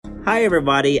Hi,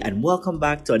 everybody, and welcome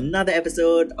back to another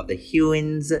episode of the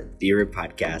Hewins Theory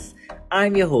Podcast.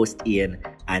 I'm your host, Ian,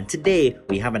 and today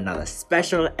we have another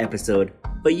special episode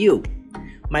for you.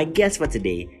 My guest for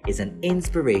today is an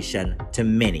inspiration to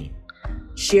many,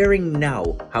 sharing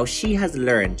now how she has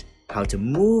learned how to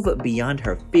move beyond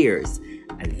her fears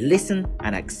and listen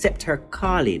and accept her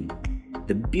calling,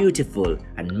 the beautiful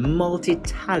and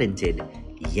multi-talented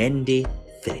Yendi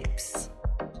Phillips.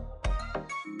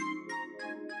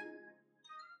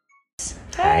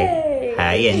 Hey.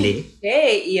 Hi, Yendi.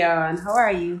 Hey, Ian. How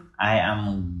are you? I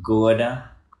am good.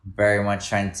 Very much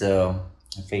trying to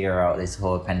figure out this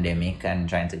whole pandemic and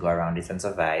trying to go around this and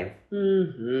survive. How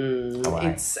are you?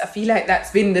 I feel like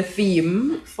that's been the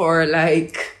theme for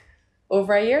like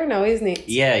over a year now, isn't it?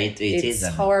 Yeah, it is.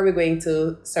 How are we going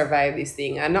to survive this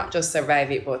thing, and not just survive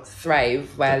it, but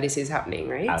thrive while this is happening,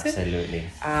 right? Absolutely.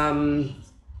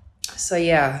 So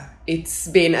yeah, it's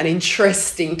been an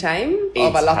interesting time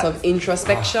of a lot of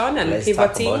introspection and let's talk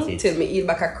about pivoting it. till me eat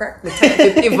back a crack. The time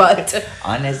to pivot.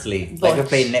 Honestly, it's But- like we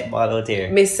play netball out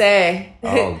here. Me say,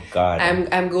 Oh, God.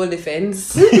 I'm goal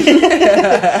defense.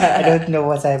 I don't know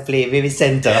what I play. Maybe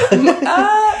center.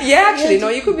 Yeah, actually, no,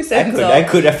 you could be center. I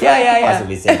could have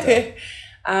possibly center.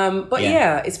 But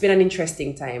yeah, it's been an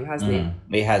interesting time, hasn't it?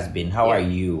 It has been. How are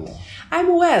you?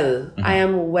 I'm well. I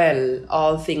am well,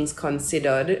 all things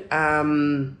considered.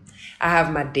 I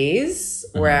have my days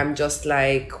where I'm just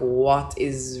like, what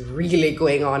is really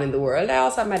going on in the world? I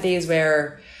also have my days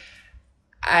where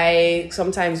I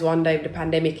sometimes wonder if the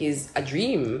pandemic is a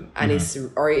dream and is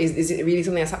it really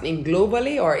something that's happening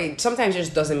globally, or it sometimes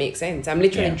just doesn't make sense. I'm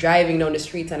literally driving down the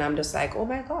street and I'm just like, oh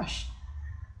my gosh,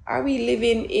 are we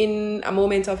living in a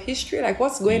moment of history? Like,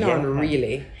 what's going on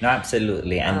really? No,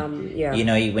 absolutely. And yeah. you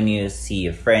know, when you see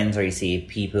your friends or you see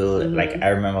people, like I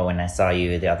remember when I saw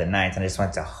you the other night and I just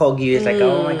wanted to hug you. It's like,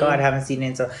 oh my God, I haven't seen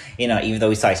it. So, you know, even though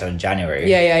we saw each other in January.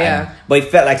 Yeah. But it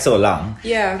felt like so long.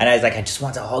 Yeah. And I was like, I just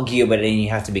want to hug you, but then you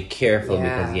have to be careful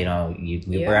Yeah. because, you know, you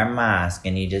wear a mask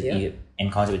and you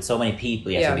encounter with so many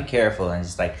people. You have to be careful. And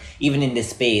just like, even in this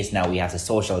space now, we have to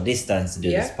social distance to do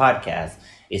this podcast.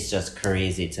 It's just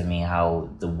crazy to me how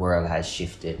the world has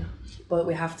shifted. But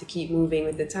we have to keep moving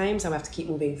with the times and we have to keep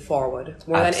moving forward.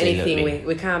 More Absolutely. than anything,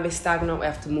 we can't be stagnant. We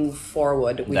have to move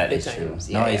forward with That the is times.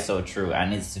 true. It's so true.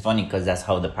 And it's funny because that's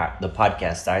how the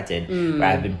podcast started. Where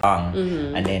I've been wrong.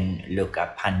 And then look,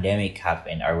 a pandemic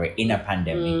happened, or we're in a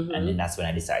pandemic. And then that's when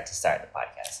I decided to start the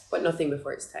podcast. But nothing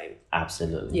before its time.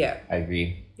 Absolutely. Yeah. I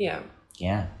agree. Yeah.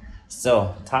 Yeah.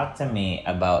 So talk to me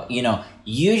about, you know,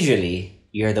 usually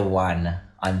you're the one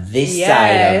on this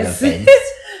side of the fence.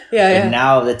 Yeah. But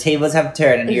now the tables have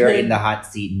turned and you're in the hot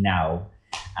seat now.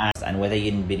 And whether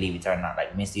you believe it or not,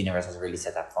 like Miss Universe has really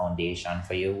set a foundation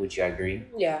for you. Would you agree?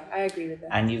 Yeah, I agree with that.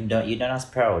 And you've done us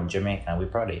proud, Jamaica. We're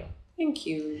proud of you. Thank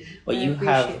you. But I you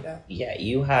appreciate that.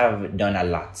 you have done a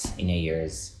lot in your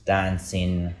years,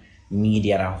 dancing,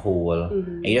 media as a whole.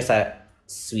 And you're just a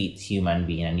sweet human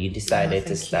being, and you decided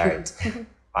to start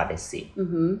Odyssey.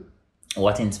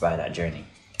 What inspired that journey?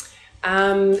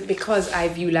 Because I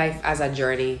view life as a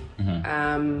journey.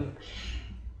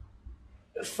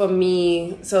 For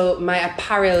me, so my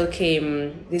apparel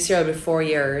came this year. Will be 4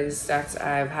 years that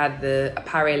I've had the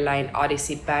apparel line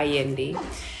Odyssey by Yendi,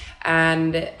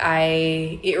 and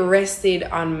it rested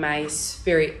on my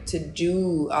spirit to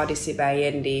do Odyssey by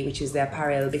Yendi, which is the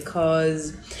apparel,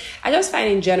 because I just find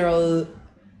in general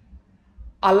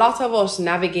a lot of us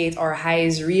navigate our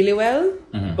highs really well,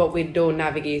 but we don't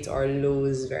navigate our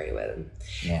lows very well.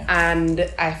 Yeah.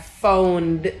 And I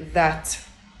found that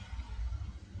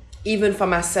even for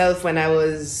myself, when I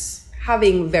was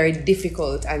having very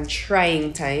difficult and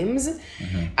trying times,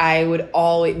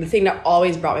 the thing that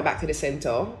always brought me back to the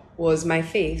center was my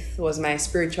faith, was my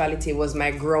spirituality, was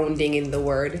my grounding in the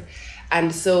word.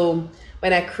 And so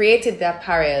when I created the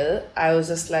apparel, I was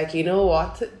just like, you know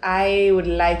what? I would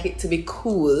like it to be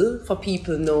cool for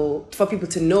people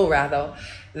to know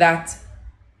that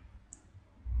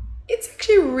it's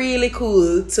actually really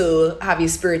cool to have your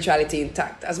spirituality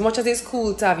intact. As much as it's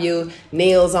cool to have your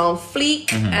nails on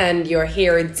fleek and your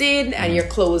hair did and your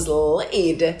clothes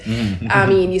laid, I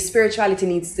mean, your spirituality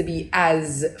needs to be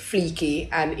as fleeky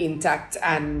and intact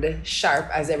and sharp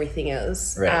as everything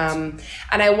else. Right.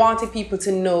 And I wanted people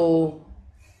to know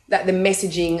that the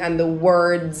messaging and the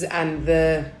words and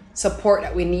the support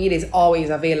that we need is always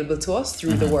available to us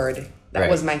through the word. That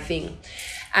was my thing.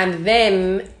 And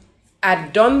then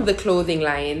I'd done the clothing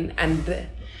line, and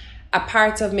a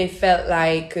part of me felt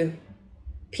like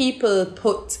people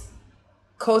put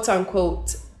quote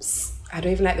unquote I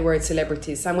don't even like the word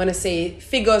celebrities. So I'm going to say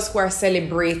figures who are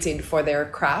celebrated for their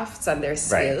crafts and their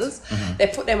skills. Right. They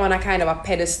put them on a kind of a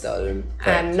pedestal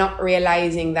and not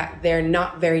realizing that they're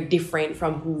not very different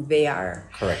from who they are.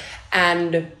 Correct.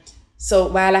 And so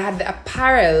while I had the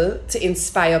apparel to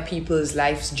inspire people's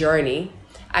life's journey,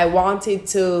 I wanted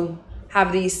to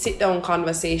have these sit-down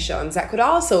conversations that could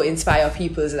also inspire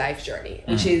people's life journey,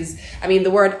 which is, I mean,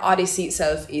 the word Odyssey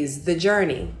itself is the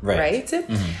journey, right?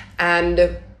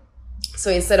 And so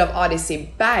instead of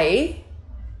Odyssey by,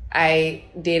 I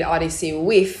did Odyssey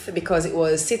with, because it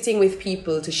was sitting with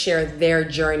people to share their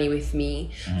journey with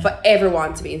me, for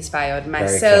everyone to be inspired.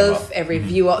 Myself, every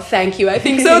viewer. Thank you. I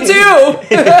think so too.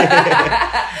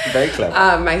 Very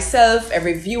clever. Myself,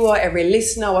 every viewer, every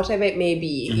listener, whatever it may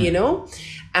be, you know?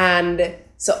 And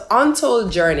so Untold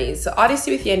Journeys, so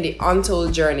Odyssey with Yendi,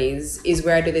 Untold Journeys is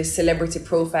where I do the celebrity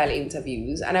profile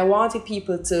interviews. And I wanted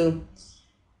people to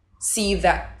see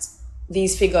that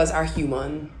these figures are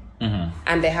human.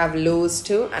 And they have lows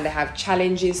too, and they have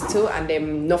challenges too, and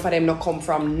enough of them not come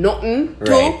from nothing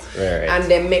too, and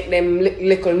they make them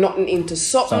little nothing into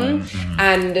something.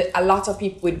 And a lot of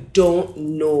people don't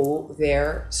know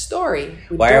their story.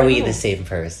 Why are we the same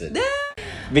person?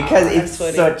 Because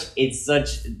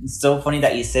it's so funny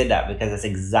that you said that, because that's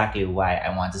exactly why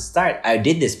I want to start. I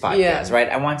did this podcast, right?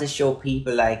 I want to show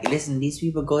people, like, listen, these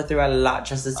people go through a lot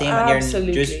just the same, and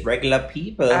they're just regular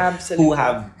people who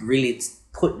have really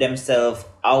put themselves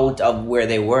out of where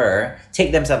they were,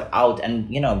 take themselves out,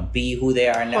 and, you know, be who they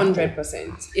are now.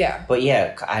 100%. Yeah. But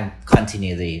yeah, I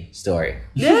continue the story.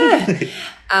 Yeah.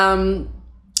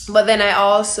 But then I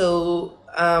also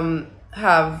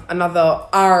have another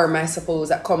arm, I suppose,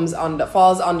 that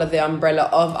falls under the umbrella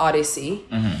of Odyssey,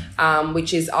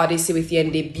 which is Odyssey with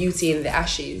Yendi, Beauty in the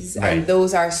Ashes. And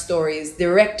those are stories,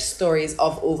 direct stories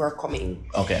of overcoming.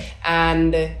 Okay.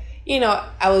 And you know,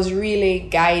 I was really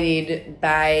guided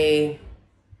by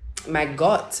my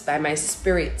gut, by my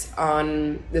spirit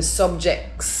on the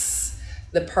subjects,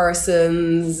 the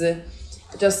persons,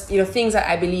 just, you know, things that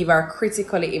I believe are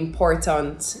critically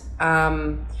important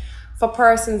for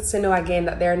persons to know, again,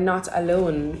 that they're not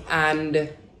alone.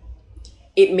 And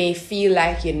it may feel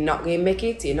like you're not going to make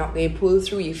it, you're not going to pull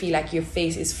through, you feel like your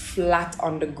face is flat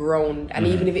on the ground. And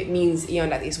even if it means, you know,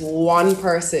 that it's one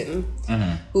person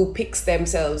who picks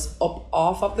themselves up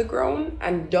off of the ground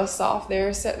and dusts off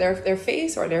their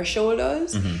face or their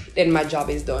shoulders, then my job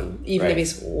is done. Even if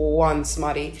it's one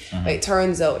smutty. But it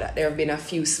turns out that there have been a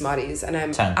few smutties, and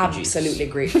I'm absolutely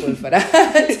grateful for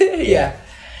that. Yeah.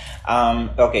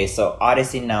 Okay, so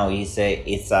Odyssey now, you say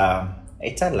it's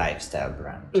a lifestyle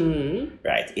brand,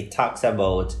 right? It talks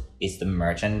about, it's the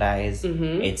merchandise,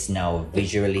 it's now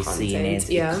visually seeing it,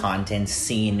 the content,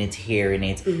 seeing it, hearing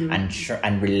it,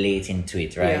 and relating to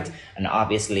it, right? Yeah. And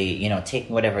obviously, you know,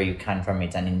 taking whatever you can from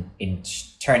it and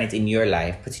turn it in your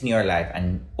life, put it in your life,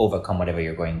 and overcome whatever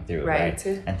you're going through, right?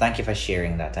 And thank you for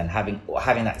sharing that and having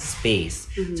that space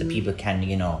so people can,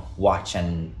 you know, watch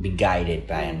and be guided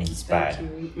by and inspired.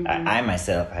 I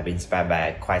myself have been inspired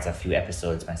by quite a few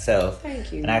episodes myself.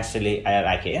 Thank you. And actually, I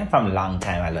like it. And from a long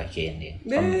time, I like it,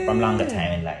 Indy. From longer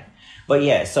time in life. But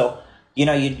yeah, so, you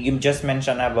know, you just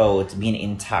mentioned about being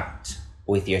intact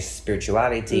with your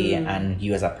spirituality and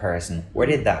you as a person. Where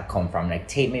did that come from? Like,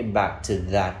 take me back to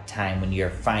that time when you're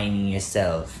finding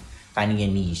yourself, finding your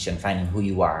niche, and finding who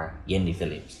you are, Yendi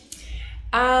Phillips.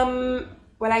 Well,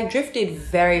 I drifted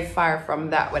very far from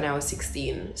that when I was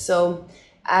 16. So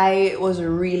I was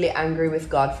really angry with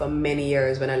God for many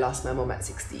years when I lost my mom at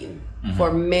 16.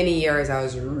 For many years, I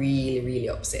was really, really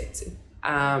upset.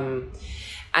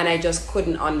 And I just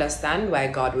couldn't understand why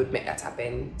God would make that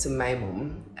happen to my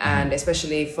mom. And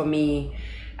especially for me,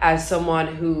 as someone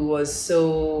who was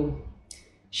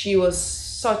she was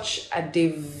such a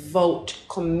devout,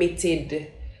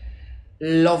 committed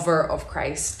lover of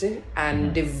Christ,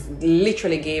 and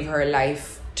literally gave her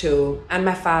life to, and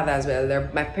my father as well.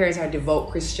 My parents are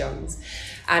devout Christians.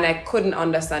 And I couldn't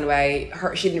understand why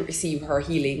she didn't receive her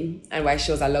healing and why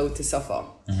she was allowed to suffer.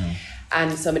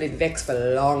 And somebody vexed for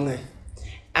long.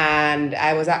 And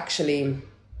I was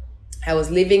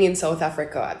living in South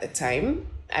Africa at the time.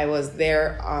 I was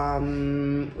there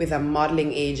with a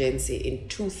modeling agency in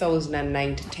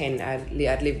 2009 to 10.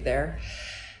 I'd lived there.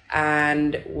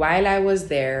 And while I was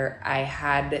there, I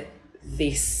had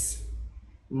this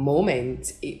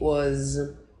moment. I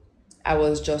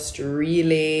was just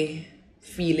really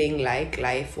feeling like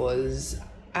life was,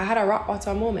 I had a rock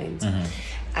bottom moment.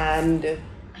 And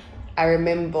I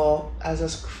remember I was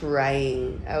just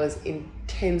crying. I was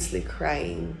intensely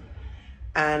crying.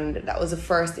 And that was the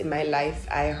first in my life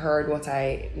I heard what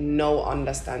I now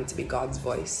understand to be God's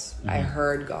voice. I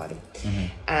heard God.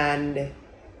 And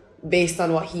based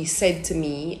on what he said to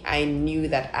me, I knew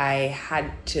that I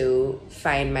had to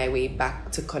find my way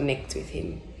back to connect with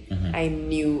him.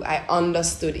 I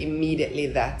understood immediately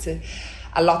that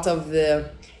a lot of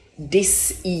the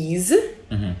dis-ease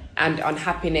and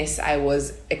unhappiness I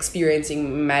was experiencing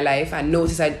in my life, and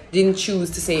notice I didn't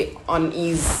choose to say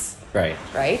unease. Right?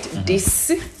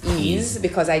 Dis-ease,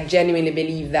 because I genuinely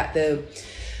believe that the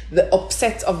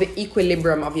upset of the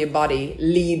equilibrium of your body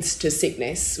leads to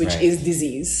sickness, which is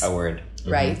disease. A word.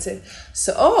 Right?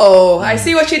 So, I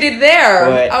see what you did there.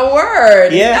 What? A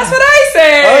word. Yeah. That's what I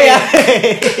say. Oh,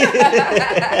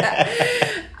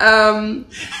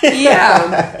 yeah.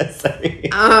 Yeah. Sorry.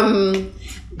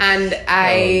 And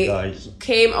I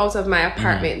came out of my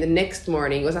apartment the next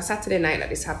morning. It was a Saturday night that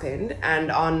this happened.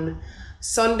 And on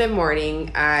Sunday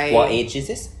morning, What age is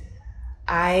this?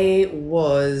 I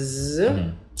was...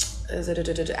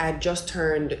 I just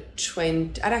turned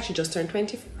 20... I'd actually just turned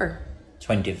 24.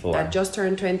 24. I just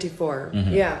turned 24.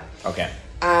 Yeah. Okay.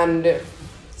 And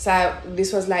so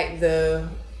this was like the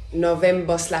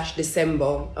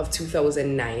November/December of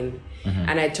 2009.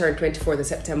 And I turned 24 in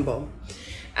September.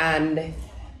 And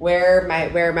where my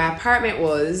apartment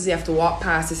was, you have to walk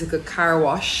past this like a car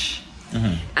wash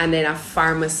and then a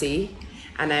pharmacy.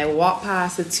 And I walked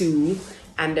past the two,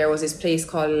 and there was this place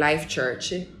called Life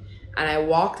Church. And I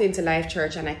walked into Life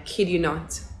Church, and I kid you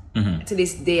not, to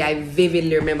this day, I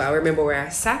vividly remember. I remember where I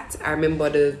sat. I remember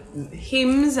the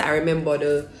hymns. I remember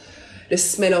the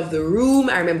smell of the room.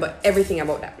 I remember everything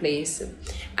about that place.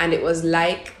 And it was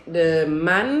like the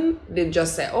man did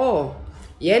just say, oh,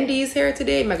 Yendi is here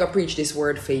today. I'm going to preach this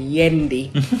word for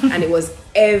Yendi. And it was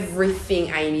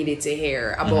everything I needed to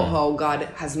hear about how God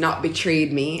has not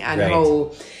betrayed me, and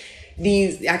how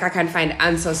I can find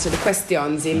answers to the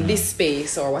questions in this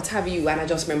space or what have you. And I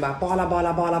just remember ball, a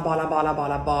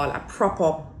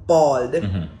proper bald.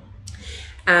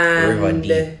 And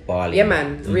yeah,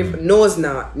 man, nose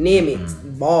not, name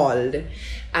it, bald.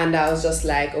 And I was just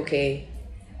like, okay,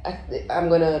 I'm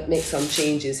gonna make some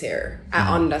changes here.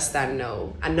 I understand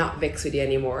now. I'm not vexed with you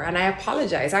anymore, and I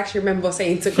apologize. I actually remember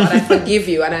saying to God, I forgive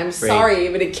you, and I'm sorry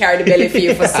even to carry the belly for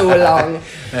you for so long.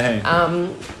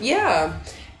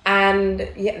 And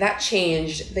that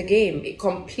changed the game. It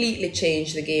completely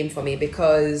changed the game for me,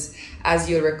 because as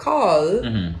you'll recall,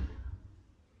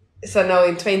 so now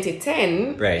in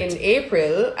 2010, in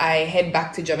April, I head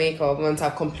back to Jamaica once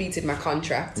I've completed my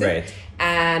contract.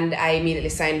 And I immediately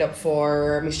signed up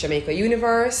for Miss Jamaica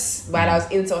Universe. While I was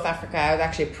in South Africa, I was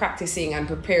actually practicing and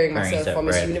preparing myself for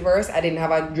Miss Universe. I didn't have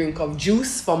a drink of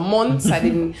juice for months. I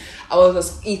was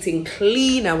just eating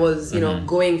clean. I was,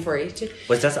 going for it.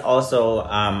 Was that also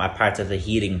a part of the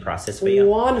healing process for you?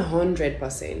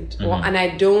 100%. And I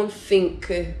don't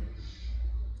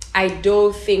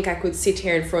think I could sit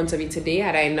here in front of you today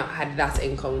had I not had that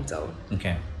encounter.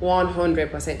 Okay.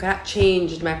 100%. That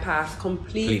changed my path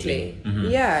completely.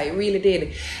 Yeah, it really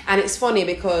did. And it's funny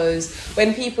because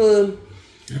when people,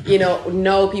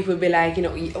 now people be like,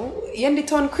 oh, Yendi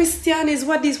turn Christian is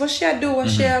what she do, what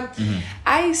she...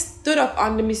 I stood up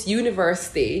on the Miss Universe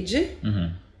stage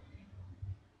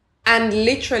and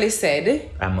literally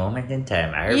said, a moment in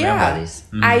time. I remember this.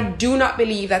 I do not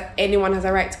believe that anyone has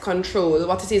a right to control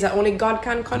what it is that only God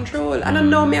can control. And I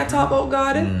know me I talk about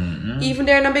God. Even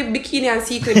there in a big bikini and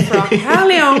sequin frock. Hell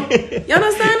yeah. You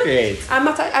understand? Great.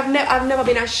 I've never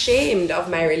been ashamed of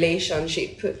my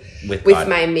relationship with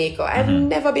my maker. I've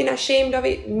never been ashamed of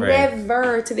it.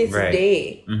 Never to this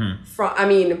day.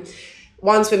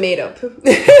 Once we made up. Well,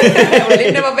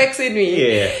 it never vexed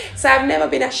me. Yeah. So I've never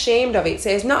been ashamed of it.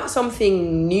 So it's not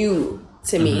something new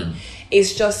to me.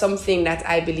 It's just something that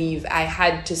I believe I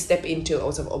had to step into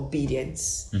out of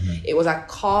obedience. It was a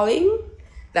calling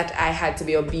that I had to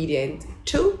be obedient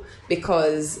to,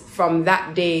 because from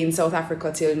that day in South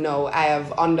Africa till now, I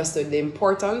have understood the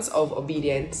importance of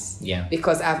obedience. Yeah.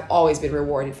 Because I've always been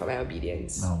rewarded for my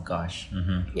obedience. Oh gosh.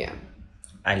 Yeah.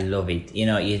 I love it.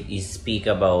 You speak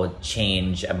about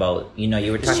change, about, you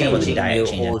were talking about the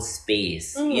diet, your whole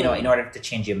space. In order to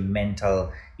change your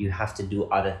mental, you have to do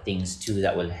other things too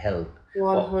that will help.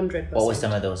 100%. What were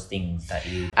some of those things that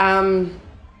you...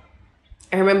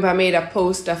 I remember I made a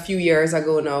post a few years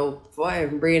ago now. Boy,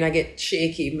 my brain I get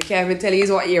shaky. I can't even tell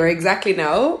you what year exactly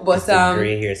now. But it's the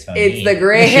gray hairs for me. It's the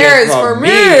gray hairs for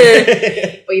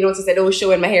me. But you notice I don't show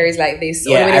when my hair is like this.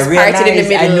 Yeah, when it's parted in the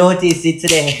middle. I noticed it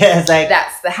today. I was like...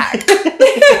 That's the hack.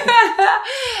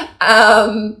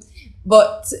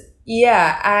 But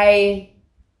yeah, I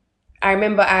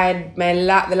remember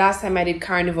the last time I did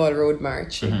Carnival Road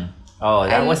March. Oh,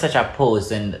 that was such a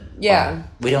post, and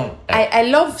we don't. I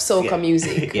love soca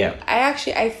music. Yeah,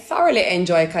 I thoroughly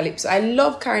enjoy calypso. I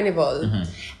love carnival,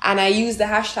 and I use the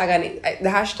hashtag, and the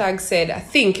hashtag said, I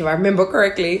think if I remember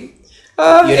correctly.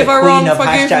 You're if the I'm queen wrong, of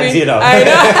forgive hashtags, me. you know. I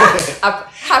know.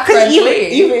 Apparently.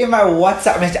 Even in my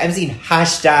WhatsApp message, I'm seeing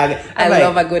hashtag. I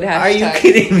love a good hashtag. Are you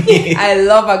kidding me? I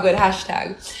love a good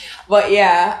hashtag. But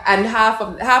yeah, and half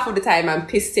of the time I'm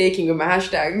piss taking with my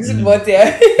hashtags. But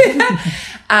yeah.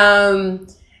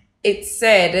 It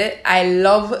said, I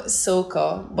love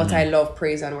soca, but I love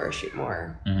praise and worship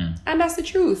more. And that's the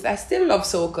truth. I still love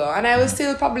soca. And I will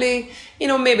still probably,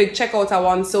 maybe check out a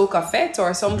one soca fete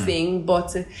or something.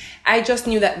 But I just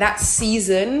knew that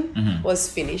season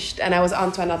was finished. And I was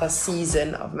on to another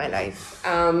season of my life.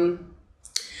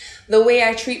 The way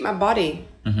I treat my body.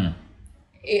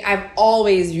 I've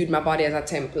always viewed my body as a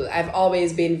temple. I've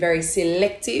always been very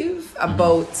selective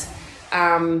about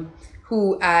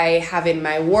who I have in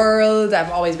my world.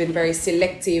 I've always been very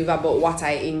selective about what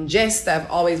I ingest.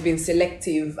 I've always been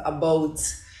selective about,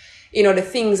 the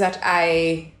things that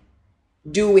I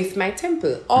do with my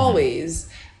temple, always.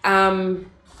 But,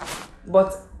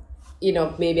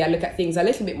 maybe I look at things a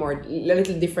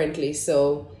little differently.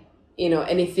 So,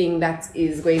 anything that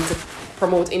is going to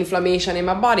promote inflammation in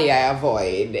my body, I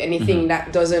avoid. Anything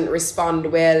that doesn't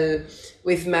respond well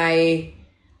with my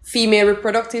female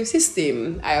reproductive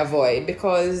system, I avoid,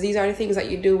 because these are the things that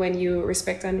you do when you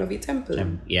respect and love your temple.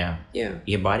 Yeah.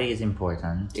 Your body is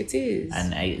important. It is.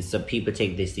 And so people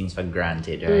take these things for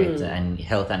granted, right? And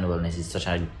health and wellness is such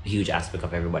a huge aspect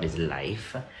of everybody's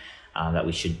life that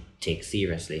we should take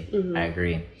seriously. I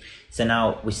agree. So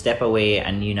now we step away,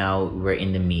 and we're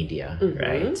in the media,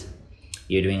 right?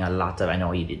 You're doing a lot of, I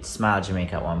know you did Smile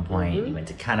Jamaica at one point, you went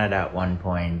to Canada at one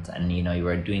point, and you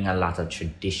were doing a lot of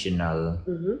traditional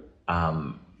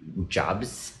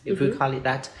jobs, if we call it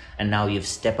that, and now you've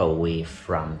stepped away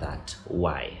from that.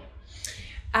 Why?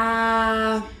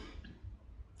 I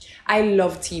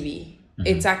love TV.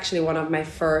 It's actually one of my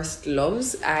first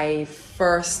loves. I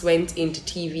first went into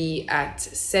TV at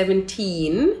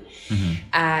 17.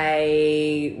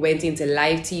 I went into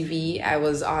live TV. I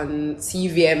was on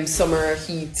CVM Summer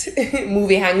Heat.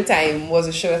 Movie Hang Time was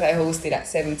a show that I hosted at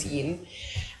 17.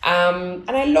 And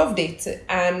I loved it.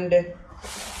 And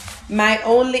my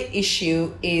only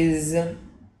issue is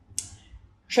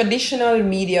traditional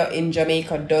media in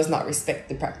Jamaica does not respect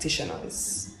the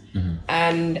practitioners.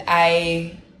 And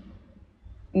I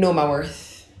know my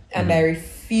worth, and I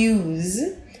refuse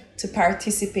to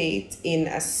participate in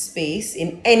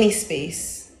any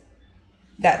space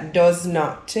that does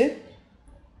not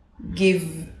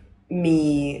give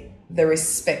me the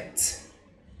respect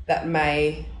that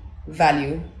my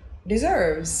value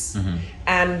deserves.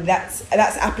 And that's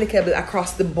applicable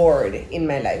across the board in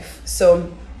my life. So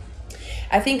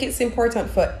I think it's important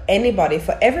for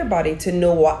everybody to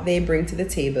know what they bring to the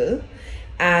table.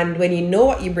 And when you know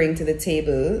what you bring to the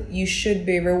table, you should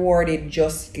be rewarded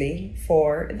justly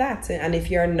for that. And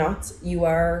if you're not, you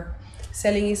are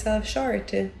selling yourself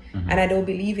short. And I don't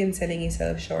believe in selling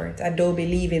yourself short. I don't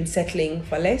believe in settling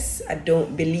for less. I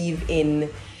don't believe in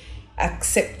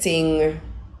accepting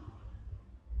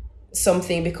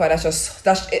something because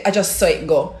I just saw it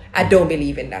go. I don't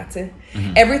believe in that.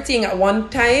 Everything at one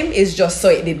time is just so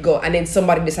it did go, and then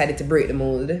somebody decided to break the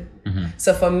mold.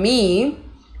 So for me,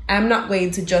 I'm not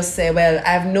going to just say, well, I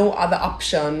have no other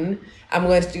option. I'm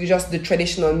going to do just the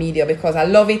traditional media because I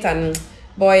love it, and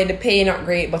boy, the pay not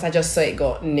great, but I just saw it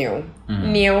go. No,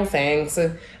 thanks.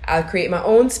 I'll create my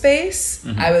own space.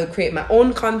 I will create my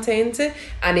own content,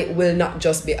 and it will not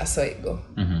just be a saw it go.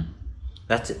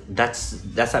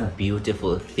 That's a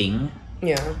beautiful thing.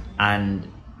 Yeah.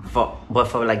 And for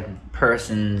like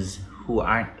persons who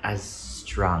aren't as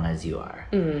strong as you are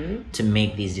to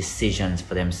make these decisions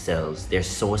for themselves, they're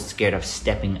so scared of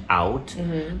stepping out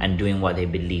and doing what they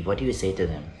believe. What do you say to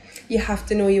them? You have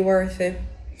to know your worth.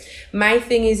 My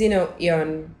thing is,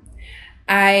 Ian,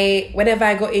 whenever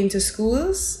I go into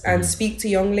schools and speak to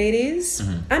young ladies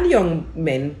and young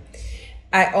men,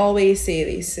 I always say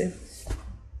this.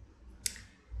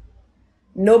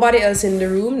 Nobody else in the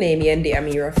room named Yendi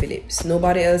Amira Phillips.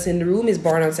 Nobody else in the room is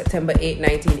born on September 8,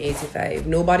 1985.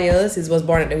 Nobody else was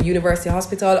born at the University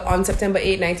Hospital on September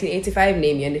 8, 1985,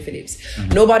 named Yendi Phillips.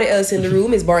 Nobody else in the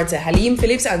room is born to Halim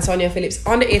Phillips and Sonia Phillips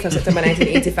on the 8th of September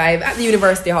 1985 at the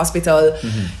University Hospital.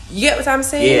 You get what I'm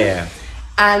saying? Yeah.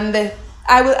 And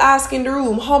I will ask in the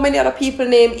room, how many other people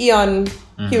named Ian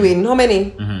Hewin? How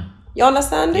many? You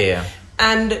understand? Yeah.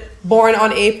 And born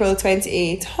on April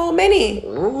 28th. How many?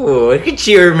 Ooh, look at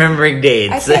you remembering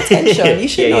dates. I pay attention. You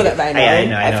should know that by now. I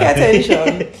know. I pay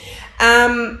attention.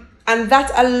 And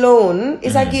that alone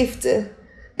is a gift.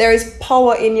 There is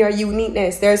power in your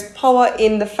uniqueness. There's power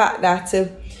in the fact that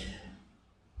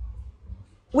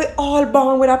we're all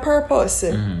born with a purpose.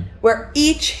 We're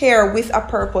each here with a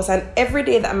purpose. And every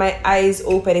day that my eyes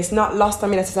open, it's not lost on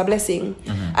me that it's a blessing.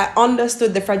 I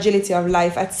understood the fragility of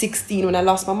life at 16 when I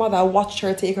lost my mother. I watched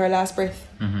her take her last breath.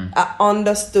 I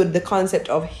understood the concept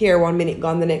of here 1 minute,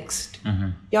 gone the next.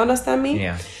 You understand me?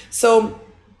 Yeah. So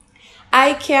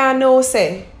I can now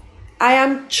say, I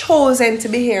am chosen to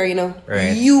be here, you know.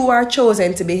 Right. You are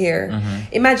chosen to be here.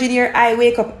 Imagine your eye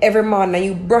wake up every morning and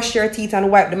you brush your teeth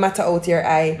and wipe the matter out your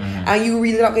eye. And you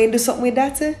really not going to do something with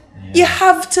that? You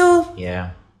have to.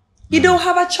 Yeah. You don't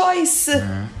have a choice.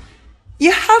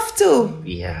 You have to.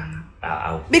 Yeah.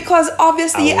 Because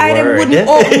obviously your eye word. wouldn't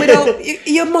open without,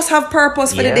 you must have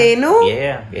purpose for the day, no?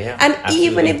 Yeah. And Absolutely.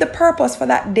 even if the purpose for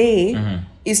that day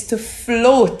is to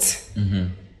float,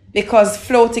 because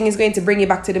floating is going to bring you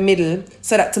back to the middle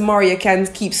so that tomorrow you can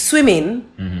keep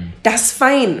swimming, that's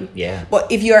fine. Yeah. But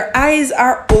if your eyes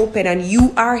are open and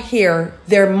you are here,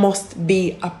 there must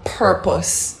be a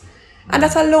purpose. And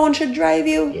that alone should drive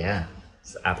you. Yeah.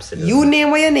 Absolutely. You name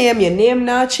what your name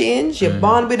not change. You're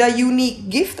born with a unique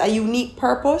gift, a unique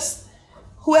purpose.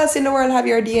 Who else in the world have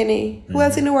your DNA? Who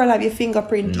else in the world have your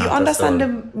fingerprint? Do you Not a understand soul.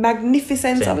 the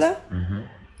magnificence of that?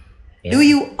 Yeah. Do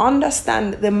you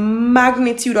understand the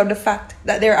magnitude of the fact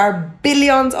that there are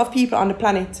billions of people on the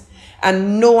planet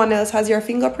and no one else has your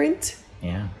fingerprint?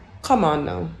 Yeah. Come on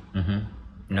now.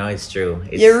 No, it's true.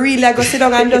 It's, You really go sit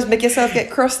down and just make yourself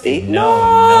get crusty?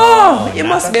 No, You not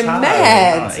must at be all.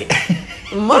 mad.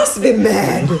 No. Must be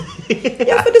mad.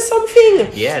 You have to do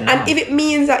something. Yeah, no. And if it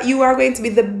means that you are going to be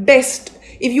the best,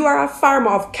 if you are a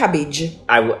farmer of cabbage,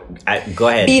 I go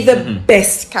ahead. be the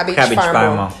best cabbage farmer.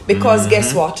 farmer. Because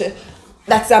guess what?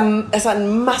 That's a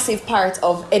massive part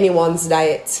of anyone's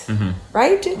diet.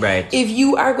 Right? Right. If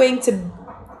you are going to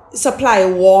supply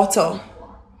water,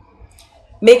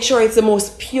 make sure it's the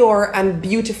most pure and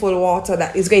beautiful water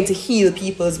that is going to heal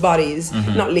people's bodies.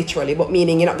 Not literally, but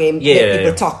meaning you're not going to get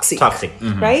people toxic. Toxic.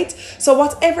 Right? So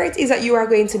whatever it is that you are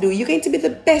going to do, you're going to be the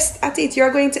best at it.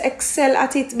 You're going to excel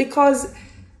at it because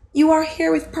you are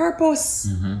here with purpose.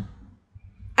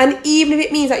 And even if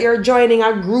it means that you're joining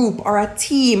a group or a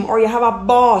team or you have a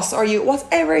boss or you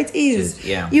whatever it is,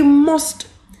 you must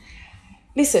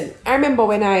listen. I remember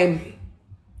when I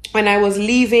was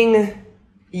leaving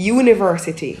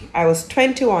university, I was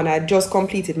 21. I had just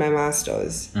completed my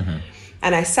master's,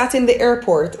 and I sat in the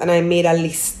airport and I made a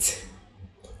list.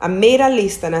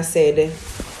 And I said,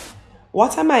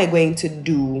 what am I going to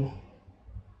do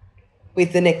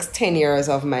with the next 10 years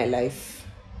of my life?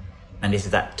 And this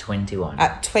is at 21.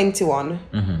 At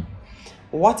 21,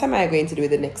 what am I going to do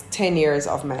with the next 10 years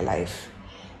of my life?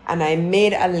 And I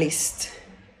made a list.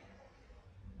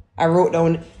 I wrote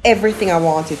down everything I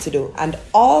wanted to do. And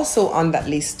also on that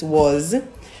list was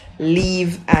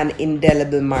leave an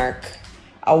indelible mark.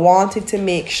 I wanted to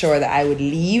make sure that I would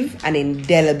leave an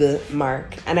indelible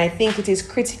mark. And I think it is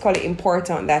critically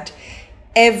important that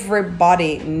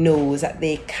everybody knows that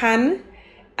they can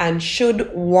and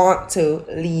should want to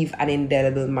leave an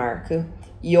indelible mark. The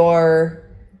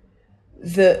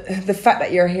fact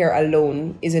that you're here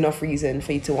alone is enough reason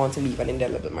for you to want to leave an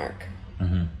indelible mark.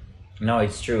 No,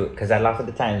 it's true. Because a lot of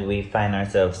the times we find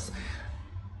ourselves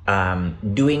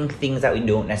doing things that we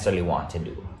don't necessarily want to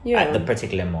do at the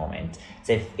particular moment.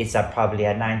 So if it's probably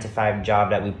a 9-to-5 job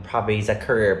that we probably is a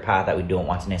career path that we don't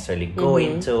want to necessarily go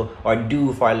into or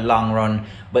do for a long run.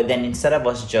 But then instead of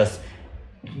us just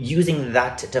using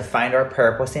that to find our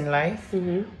purpose in life,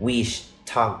 we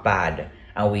talk bad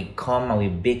and we come and we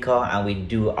bicker and we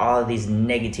do all these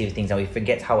negative things and we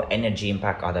forget how energy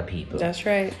impact other people. That's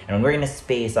right. And when we're in a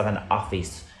space of an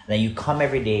office, then you come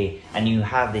every day and you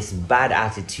have this bad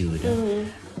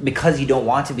attitude because you don't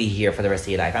want to be here for the rest of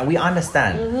your life, and we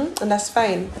understand, And that's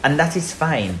fine. and that is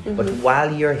fine. But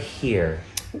while you're here,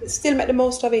 Still make the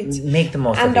most of it. make the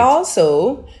most of And it.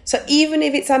 also, so even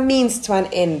if it's a means to an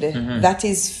end, that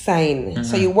is fine.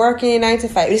 So you're working in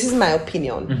 9-to-5. This is my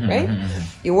opinion, right?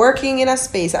 You're working in a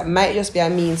space that might just be a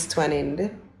means to an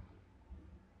end.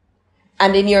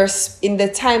 And in the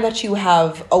time that you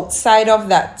have outside of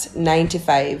that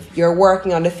 9-to-5, you're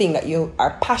working on the thing that you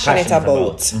are passionate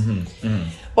about.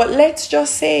 But let's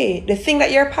just say the thing that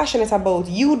you're passionate about,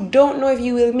 you don't know if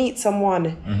you will meet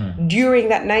someone during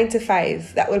that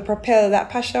 9-to-5 that will propel that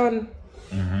passion.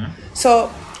 So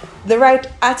the right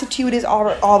attitude is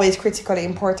always critically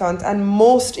important, and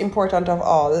most important of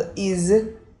all is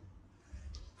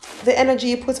The energy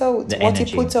you put out, The what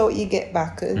energy. you put out, you get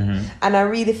back. And I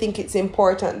really think it's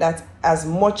important that as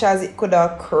much as it could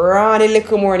have cranny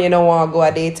little more and you don't want to go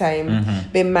a daytime,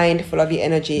 be mindful of your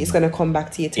energy. It's going to come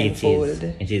back to you tenfold.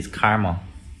 It is karma.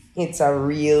 It's a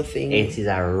real thing. It is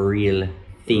a real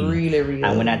thing. Really real.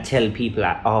 And when I tell people,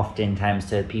 I oftentimes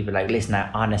tell people like, listen, I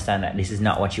understand that this is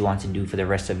not what you want to do for the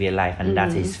rest of your life, and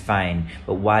that is fine.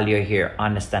 But while you're here,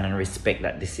 understand and respect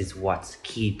that this is what's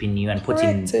keeping you and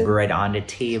putting Correct. bread on the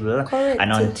table. Correct.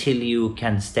 And until you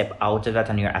can step out of that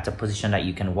and you're at a position that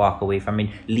you can walk away from it,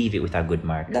 leave it with a good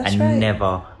mark. That's and right.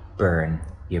 never burn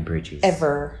your bridges.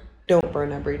 Ever. Don't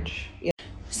burn a bridge. Yeah.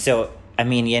 So, I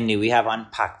mean, Yendi, we have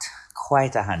unpacked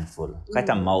quite a handful, quite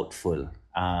a mouthful,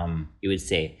 you would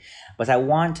say. But I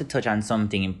want to touch on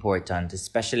something important,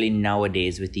 especially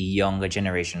nowadays with the younger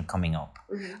generation coming up.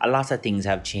 A lot of things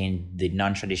have changed. The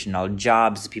non-traditional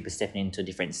jobs, people stepping into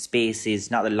different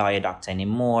spaces, not the lawyer, doctor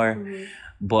anymore.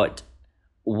 But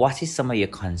what is some of your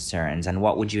concerns and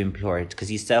what would you implore? Because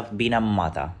yourself being a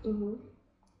mother,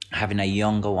 having a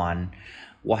younger one,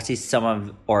 what is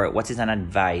an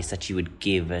advice that you would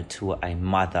give to a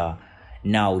mother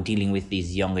now dealing with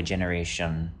these younger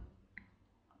generation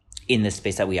in the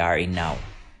space that we are in now?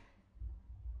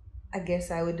 I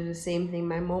guess I would do the same thing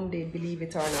my mom did, believe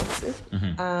it or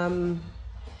not.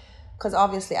 Because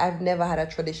obviously I've never had a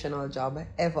traditional job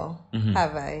ever,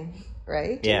 have I?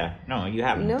 Right? Yeah, no, you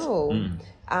haven't. No.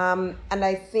 And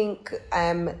I think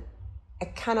I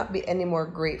cannot be any more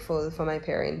grateful for my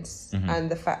parents and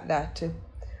the fact that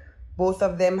both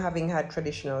of them having had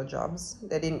traditional jobs,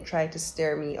 they didn't try to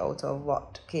steer me out of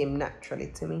what came naturally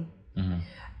to me.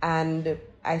 And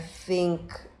I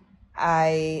think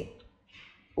I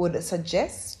would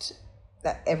suggest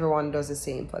that everyone does the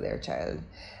same for their child.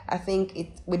 I think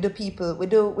we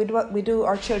do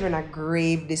our children a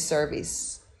grave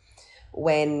disservice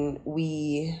when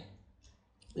we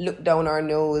look down our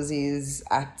noses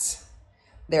at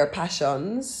their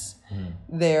passions,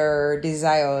 their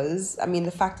desires. I mean,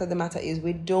 the fact of the matter is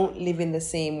we don't live in the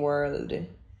same world.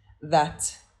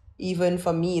 That even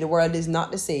for me, the world is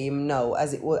not the same now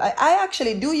as it was. I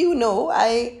actually, do you know,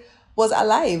 I was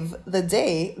alive the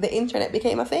day the internet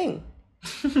became a thing.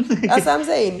 That's what I'm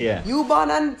saying. Yeah. You born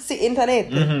and see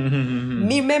internet.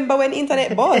 Me remember when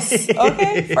internet bust.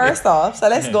 Okay, first off, so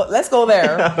let's go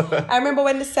there. I remember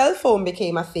when the cell phone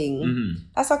became a thing.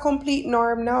 That's a complete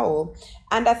norm now.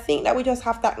 And I think that we just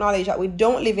have to acknowledge that we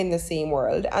don't live in the same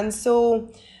world. And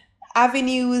so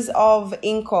avenues of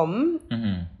income,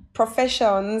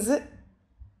 professions,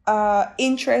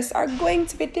 interests are going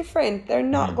to be different. They're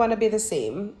not going to be the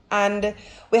same. And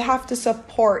we have to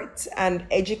support and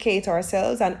educate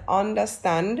ourselves and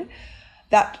understand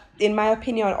that, in my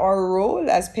opinion, our role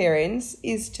as parents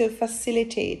is to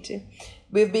facilitate.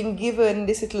 We've been given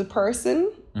this little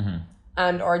person,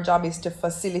 and our job is to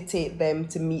facilitate them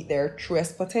to meet their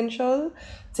truest potential,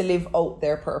 to live out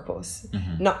their purpose,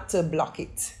 not to block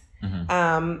it.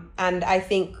 And I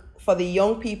think for the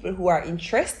young people who are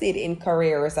interested in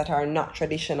careers that are not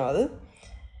traditional,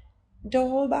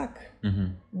 don't hold back.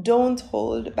 Don't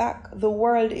hold back. The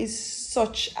world is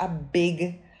such a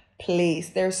big place.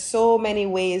 There's so many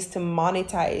ways to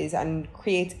monetize and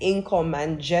create income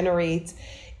and generate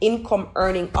income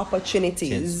earning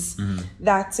opportunities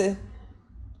that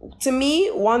to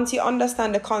me, once you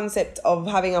understand the concept of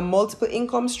having a multiple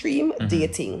income stream,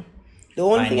 dating. The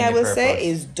only thing I will say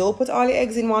is don't put all your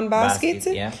eggs in one basket.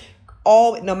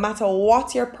 Or no matter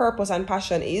what your purpose and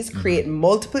passion is, create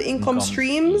multiple income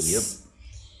streams.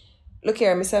 Look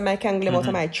here, Mr. I can glim out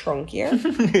of my trunk here.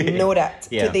 Know that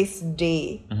to this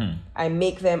day, I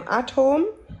make them at home.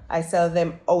 I sell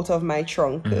them out of my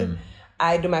trunk.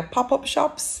 I do my pop-up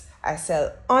shops. I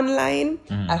sell online.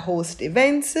 I host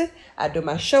events. I do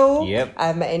my show. I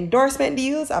have my endorsement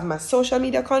deals. I have my social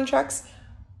media contracts.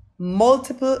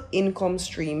 Multiple income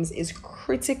streams is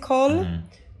critical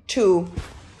to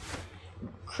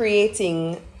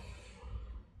creating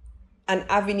an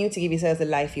avenue to give yourself the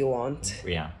life you want.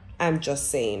 I'm just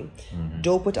saying,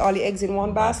 don't put all your eggs in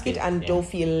one basket and don't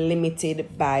feel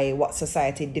limited by what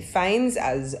society defines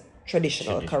as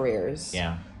traditional careers.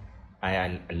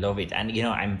 I love it. And, you know,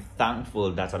 I'm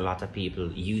thankful that a lot of people,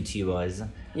 YouTubers,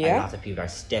 a lot of people are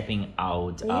stepping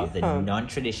out of the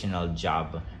non-traditional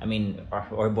job. I mean,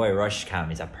 our boy Rush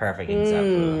Cam is a perfect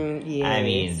example. I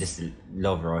mean, just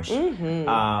love Rush.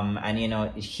 And, you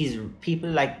know, he's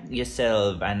people like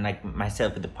yourself and like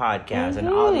myself with the podcast and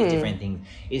all these different things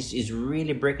is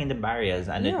really breaking the barriers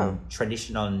and the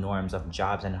traditional norms of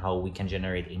jobs and how we can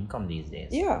generate income these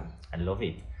days. I love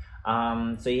it.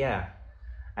 So, yeah.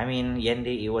 I mean,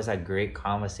 Yendi, it was a great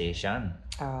conversation.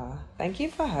 Thank you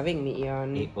for having me,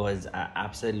 Ian. It was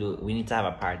absolute. We need to have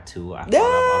a part 2 after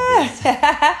all of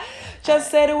this. Just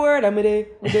say the word, I'm with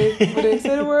it.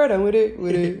 Say the word, I'm with it.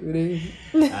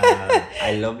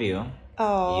 I love you.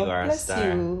 Oh, you are bless a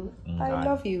star. you. I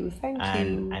love you. Thank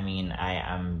you. I mean, I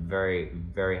am very,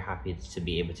 very happy to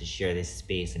be able to share this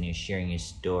space, and you're sharing your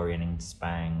story and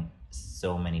inspiring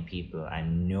so many people. I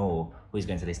know who's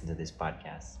going to listen to this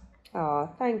podcast. Oh,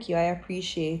 thank you. I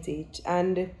appreciate it.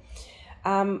 And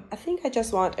I think I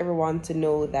just want everyone to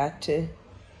know that if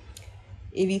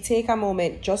you take a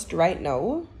moment just right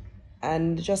now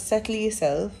and just settle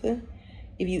yourself,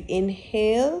 if you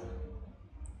inhale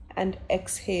and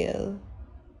exhale,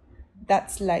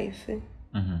 that's life.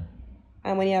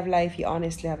 And when you have life, you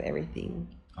honestly have everything.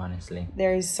 Honestly,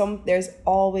 there's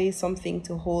always something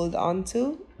to hold on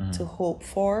to hope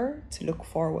for, to look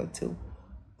forward to,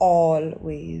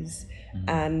 always.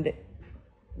 And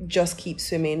just keep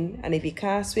swimming, and if you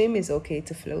can't swim, it's okay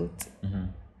to float,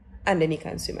 and then you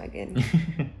can swim again.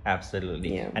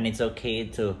 Absolutely. Yeah. And it's okay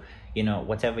to,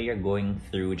 whatever you're going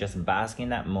through, just bask in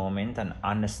that moment and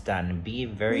understand, be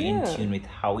very in tune with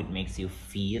how it makes you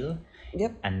feel.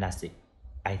 Yep. And that's it.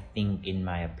 I think, in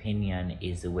my opinion,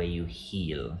 is the way you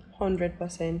heal.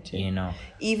 100%.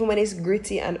 Even when it's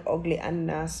gritty and ugly and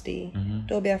nasty,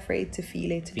 don't be afraid to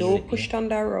feel it. Don't push it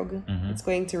under a rug. It's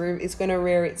going to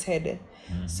rear its head.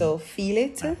 So feel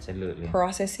it. Absolutely.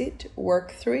 Process it.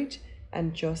 Work through it,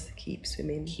 and just keep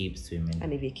swimming. Keep swimming.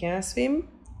 And if you can't swim,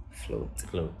 float.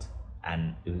 Float.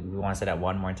 And we want to say that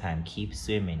one more time. Keep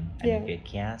swimming. And if you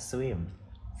can't swim,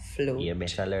 float. You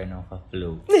better learn how to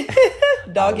float.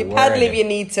 Doggy paddle if you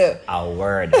need to. A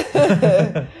word.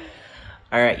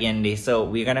 All right, Yendi. So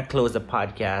we're going to close the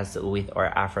podcast with our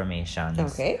affirmations.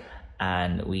 Okay.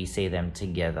 And we say them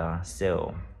together.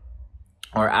 So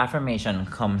our affirmation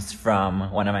comes from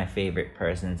one of my favorite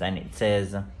persons. And it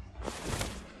says...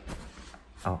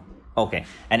 Oh, okay.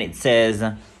 And it says...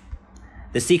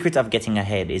 The secret of getting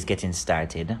ahead is getting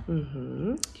started.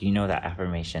 Do you know that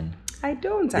affirmation? I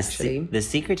don't, actually. The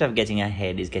secret of getting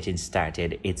ahead is getting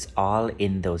started. It's all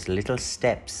in those little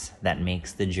steps that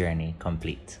makes the journey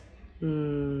complete.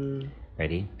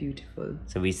 Ready? Beautiful.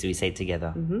 So we say it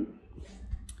together.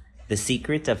 The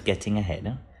secret of getting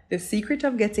ahead. The secret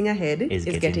of getting ahead is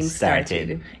getting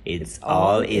started. It's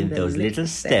all in those little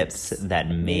steps that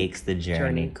makes the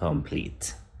journey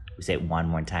complete. We say it one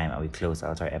more time and we close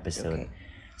out our episode. Okay.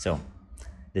 So,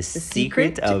 the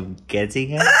secret of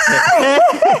getting ahead.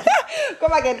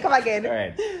 Come again. All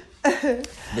right.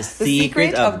 The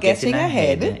secret of getting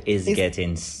ahead is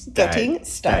getting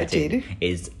started.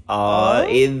 It's all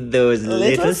in those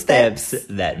little steps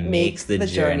that makes the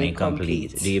journey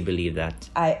complete. Do you believe that?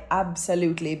 I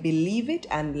absolutely believe it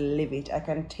and live it. I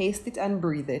can taste it and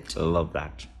breathe it. Love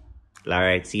that. All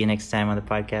right. See you next time on the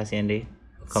podcast, Yendi.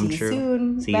 Come See true. you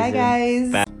soon. See you Bye, soon.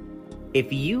 guys. Bye.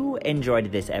 If you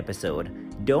enjoyed this episode,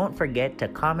 don't forget to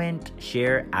comment,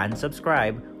 share, and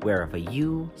subscribe wherever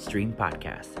you stream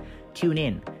podcasts. Tune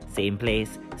in, same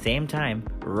place, same time,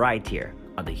 right here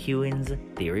on the Hewins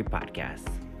Theory Podcast.